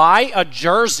to buy a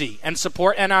jersey and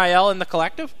support NIL in the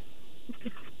collective?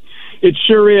 It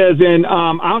sure is, and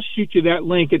I'll shoot you that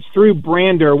link. It's through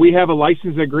Brander. We have a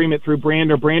license agreement through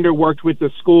Brander. Brander worked with the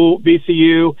school,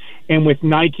 VCU, and with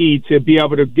Nike to be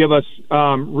able to give us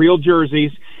real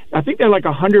jerseys. I think they're like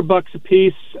 $100 a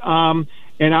piece, and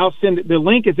I'll send it. The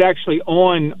link is actually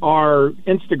on our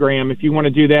Instagram if you want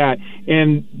to do that.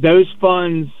 And those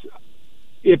funds,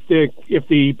 if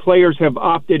the players have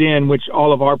opted in, which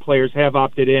all of our players have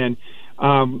opted in,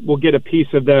 we'll get a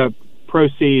piece of the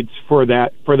proceeds for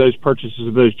those purchases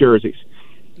of those jerseys.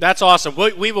 That's awesome.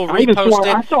 We will repost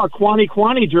it. I saw a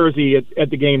Kwani jersey at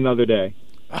the game the other day.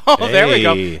 Oh, there we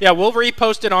go. Yeah, we'll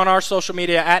repost it on our social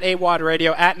media at AWadd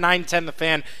Radio, at 910 The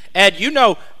Fan. Ed,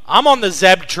 I'm on the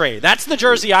Zeb trade. That's the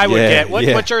jersey I would get.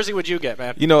 What jersey would you get,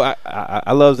 man?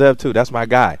 I love Zeb too. That's my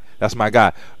guy.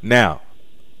 Now,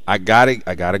 I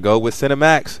gotta go with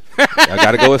Cinemax.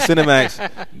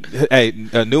 Hey,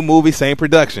 a new movie, same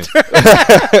production.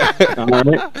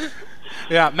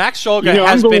 Yeah, Max Scholga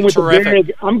has been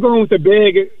terrific. I'm going with the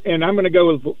big, and I'm going to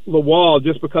go with Lawal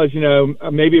just because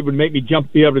maybe it would make me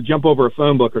be able to jump over a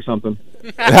phone book or something.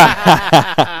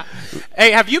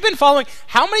 Hey, have you been following?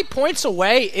 How many points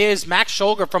away is Max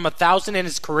Scholga from 1,000 in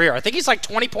his career? I think he's like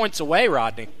 20 points away,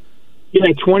 Rodney.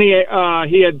 Yeah, 20.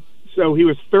 So he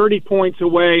was 30 points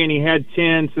away, and he had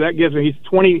 10. So that gives him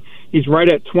he's right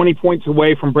at 20 points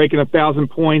away from breaking 1,000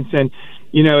 points. And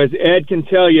as Ed can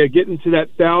tell you, getting to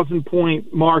that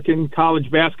 1,000-point mark in college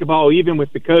basketball, even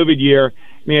with the COVID year,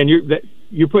 man,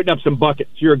 you're putting up some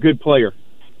buckets. You're a good player.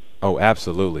 Oh,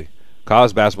 absolutely.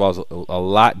 college basketball is a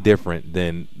lot different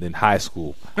than high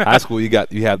school. High school, you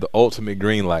have the ultimate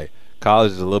green light.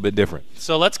 College is a little bit different.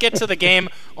 So let's get to the game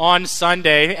on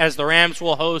Sunday as the Rams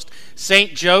will host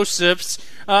St. Joseph's.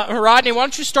 Rodney, why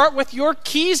don't you start with your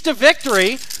keys to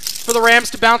victory for the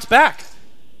Rams to bounce back?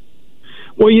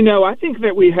 Well, I think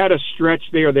that we had a stretch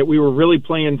there that we were really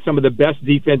playing some of the best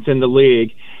defense in the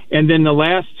league. And then the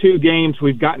last two games,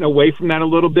 we've gotten away from that a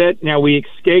little bit. Now, we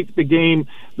escaped the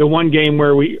one game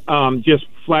where we just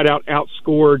flat out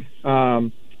outscored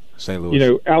St.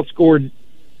 Louis. Outscored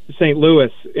St.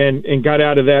 Louis and got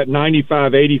out of that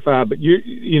 95-85. But,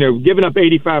 giving up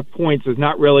 85 points is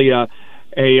not really a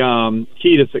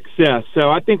key to success. So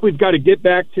I think we've got to get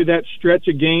back to that stretch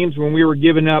of games when we were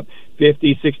giving up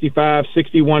 50, 65,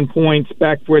 61 points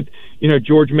back with,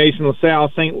 George Mason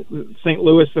LaSalle, St.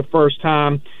 Louis the first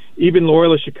time. Even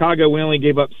Loyola Chicago, we only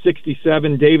gave up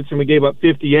 67. Davidson, we gave up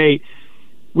 58.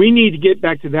 We need to get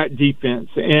back to that defense,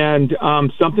 and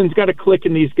something's got to click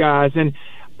in these guys. And,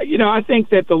 I think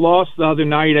that the loss the other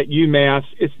night at UMass,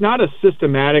 it's not a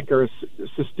systematic or a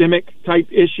systemic type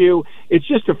issue. It's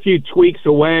just a few tweaks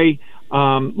away.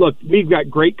 Look, we've got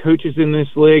great coaches in this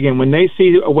league, and when they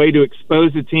see a way to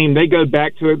expose the team, they go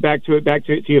back to it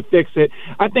till you fix it.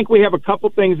 I think we have a couple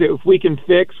things that if we can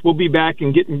fix, we'll be back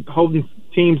and holding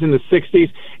teams in the 60s,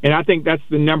 and I think that's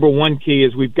the number one key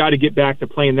is we've got to get back to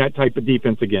playing that type of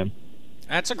defense again.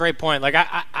 That's a great point. Like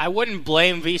I wouldn't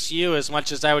blame VCU as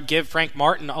much as I would give Frank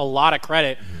Martin a lot of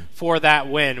credit for that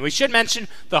win. We should mention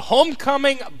the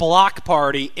homecoming block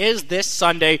party is this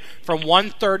Sunday from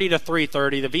 1:30 to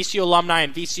 3:30. The VCU alumni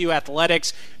and VCU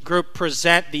athletics group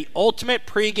present the ultimate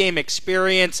pregame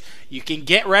experience. You can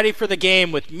get ready for the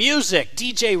game with music.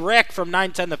 DJ Rick from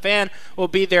 910 The Fan will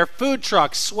be there. Food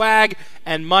trucks, swag,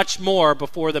 and much more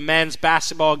before the men's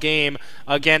basketball game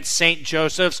against St.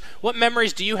 Joseph's. What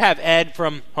memories do you have, Ed,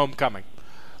 from homecoming?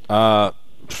 A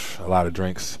lot of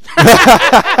drinks.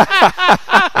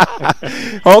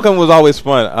 Homecoming was always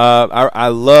fun.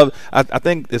 I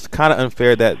think it's kind of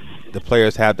unfair that the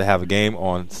players have to have a game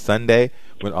on Sunday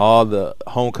when all the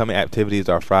homecoming activities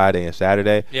are Friday and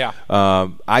Saturday. Yeah.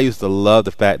 I used to love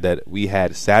the fact that we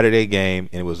had Saturday game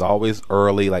and it was always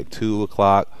early, like 2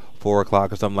 o'clock, 4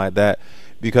 o'clock or something like that.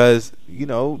 Because,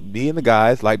 me and the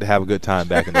guys like to have a good time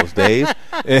back in those days.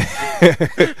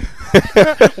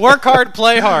 Work hard,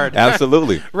 play hard.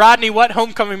 Absolutely. Rodney, what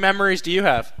homecoming memories do you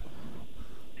have?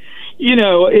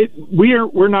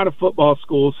 We're not a football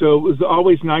school, so it was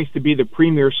always nice to be the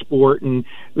premier sport, and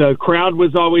the crowd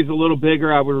was always a little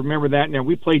bigger. I would remember that. Now,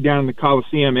 we played down in the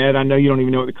Coliseum, Ed. I know you don't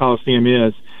even know what the Coliseum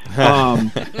is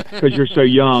because you're so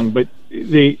young, but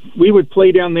we would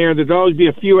play down there. There'd always be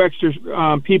a few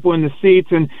extra people in the seats,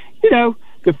 and,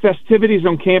 the festivities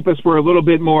on campus were a little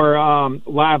bit more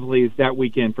lively that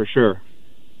weekend for sure.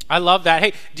 I love that.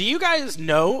 Hey, do you guys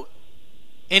know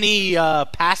any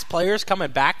past players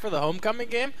coming back for the homecoming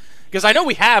game? Because I know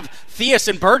we have Theus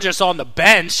and Burgess on the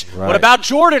bench. Right. What about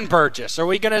Jordan Burgess? Are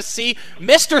we going to see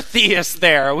Mr. Theus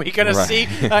there? Are we going to see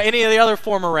any of the other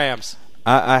former Rams?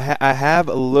 I have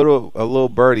a little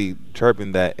birdie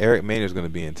chirping that Eric Maynard is going to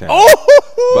be in town. Oh!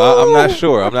 But I'm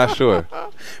not sure.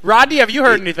 Rodney, have you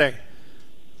heard anything?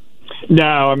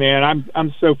 No, man.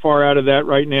 I'm so far out of that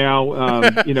right now.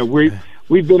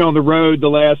 We've been on the road the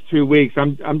last 2 weeks.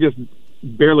 I'm just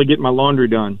barely getting my laundry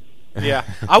done. Yeah.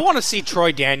 I want to see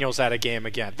Troy Daniels at a game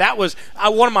again. That was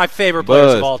one of my favorite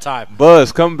players of all time.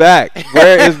 Buzz, come back.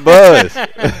 Where is Buzz?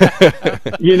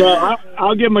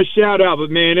 I'll give him a shout out, but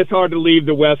man, it's hard to leave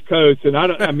the West Coast, and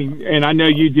and I know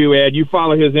you do, Ed. You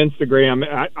follow his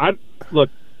Instagram. I look,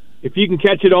 if you can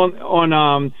catch it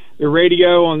on the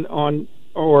radio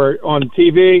or on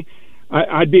TV,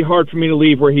 I'd be hard for me to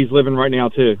leave where he's living right now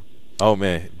too. Oh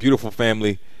man, beautiful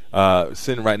family.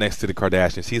 Sitting right next to the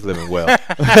Kardashians. He's living well.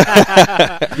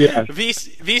 Yeah.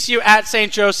 VCU at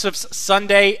St. Joseph's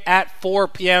Sunday at 4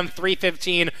 p.m.,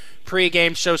 3:15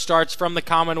 pregame. Show starts from the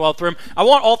Commonwealth Room. I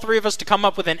want all three of us to come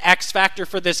up with an X factor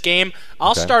for this game.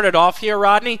 I'll start it off here,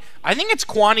 Rodney. I think it's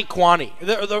Kwani.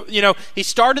 He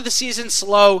started the season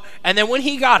slow, and then when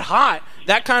he got hot,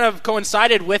 that kind of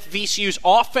coincided with VCU's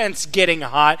offense getting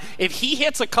hot. If he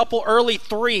hits a couple early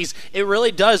threes, it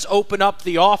really does open up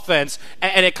the offense,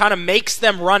 and it kind of makes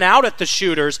them run out at the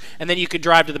shooters, and then you could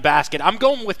drive to the basket. I'm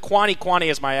going with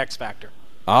Kwani as my X factor.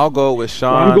 I'll go with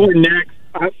Sean. I'm going next.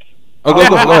 Go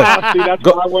ahead. See, that's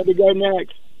why I wanted to go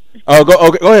next.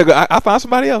 Go ahead. I found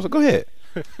somebody else. Go ahead.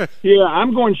 Yeah,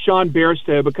 I'm going Sean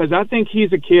Bairstow because I think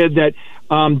he's a kid that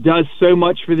does so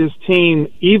much for this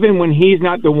team, even when he's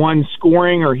not the one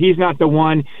scoring or he's not the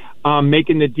one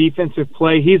making the defensive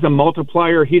play. He's a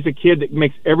multiplier. He's a kid that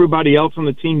makes everybody else on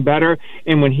the team better.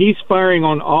 And when he's firing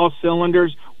on all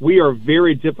cylinders, we are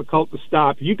very difficult to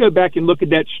stop. You go back and look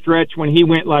at that stretch when he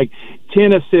went like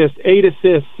 10 assists, 8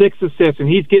 assists, 6 assists, and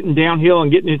he's getting downhill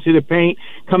and getting into the paint,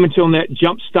 coming to on that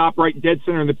jump stop right dead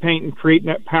center of the paint and creating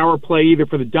that power play either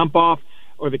for the dump off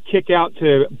or the kick out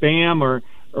to Bam or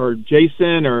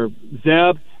Jason or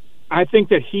Zeb. I think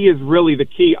that he is really the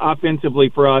key offensively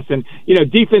for us. And,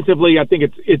 defensively, I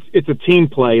think it's a team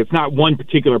play. It's not one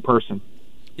particular person.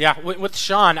 Yeah, with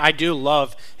Sean, I do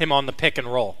love him on the pick and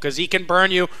roll because he can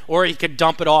burn you or he can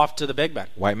dump it off to the big man.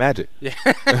 White magic.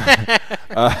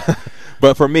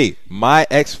 But for me, my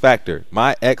X factor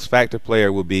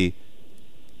player will be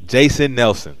Jason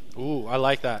Nelson. Ooh, I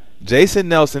like that. Jason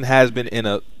Nelson has been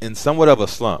in somewhat of a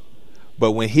slump,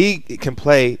 but when he can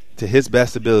play to his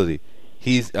best ability,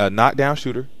 he's a knockdown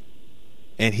shooter,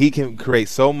 and he can create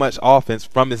so much offense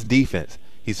from his defense.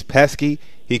 He's pesky.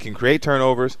 He can create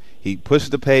turnovers. He pushes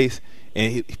the pace,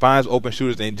 and he finds open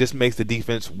shooters, and just makes the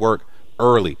defense work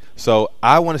early. So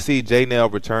I want to see J. Nell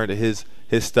return to his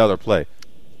stellar play.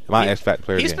 My X-Factor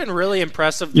player. He's been really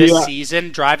impressive this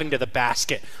season, driving to the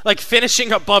basket, like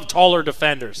finishing above taller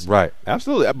defenders. Right,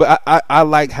 absolutely. But I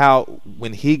like how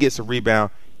when he gets a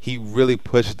rebound, he really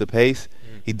pushes the pace.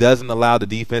 He doesn't allow the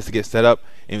defense to get set up,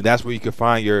 and that's where you can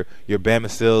find your Bama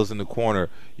Sills in the corner,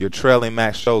 your trailing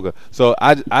Max Shoga. So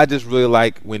I just really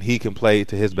like when he can play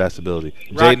to his best ability.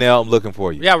 J. Nell, I'm looking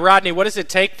for you. Yeah, Rodney, what does it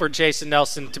take for Jason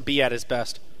Nelson to be at his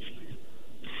best?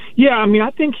 Yeah,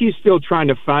 I think he's still trying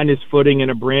to find his footing in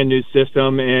a brand new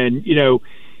system, and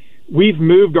we've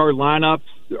moved our lineups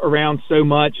around so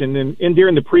much, and then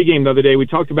during the pregame the other day we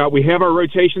talked about we have our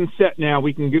rotation set now.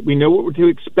 We know what to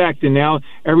expect, and now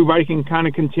everybody can kind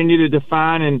of continue to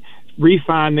define and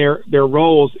refine their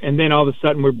roles, and then all of a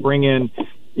sudden we're bringing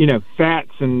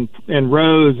Fats and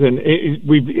Rose, and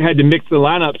we've had to mix the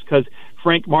lineups because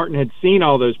Frank Martin had seen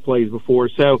all those plays before.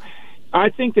 So I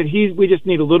think that we just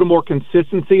need a little more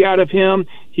consistency out of him.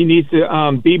 He needs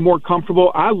to be more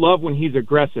comfortable. I love when he's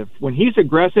aggressive. When he's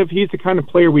aggressive, he's the kind of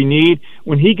player we need.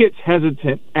 When he gets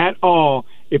hesitant at all,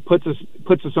 it puts us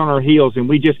on our heels, and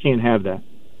we just can't have that.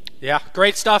 Yeah,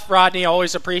 great stuff, Rodney.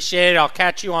 Always appreciate it. I'll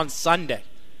catch you on Sunday.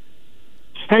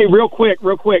 Hey, real quick,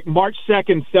 March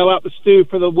 2nd, sell out the stew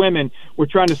for the women. We're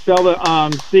trying to sell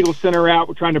the Siegel Center out.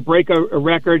 We're trying to break a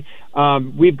record.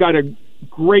 We've got a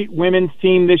great women's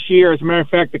team this year. As a matter of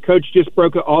fact, the coach just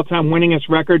broke an all-time winningest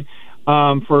record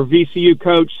for a VCU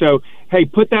coach. So, hey,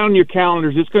 put that on your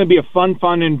calendars. It's going to be a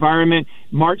fun environment.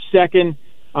 March 2nd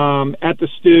at the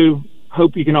Stew.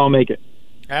 Hope you can all make it.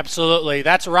 Absolutely.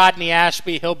 That's Rodney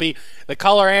Ashby. He'll be the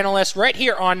color analyst right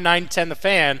here on 910 The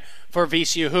Fan for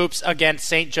VCU Hoops against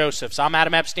St. Joseph's. I'm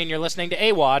Adam Epstein. You're listening to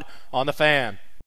AWadd on The Fan.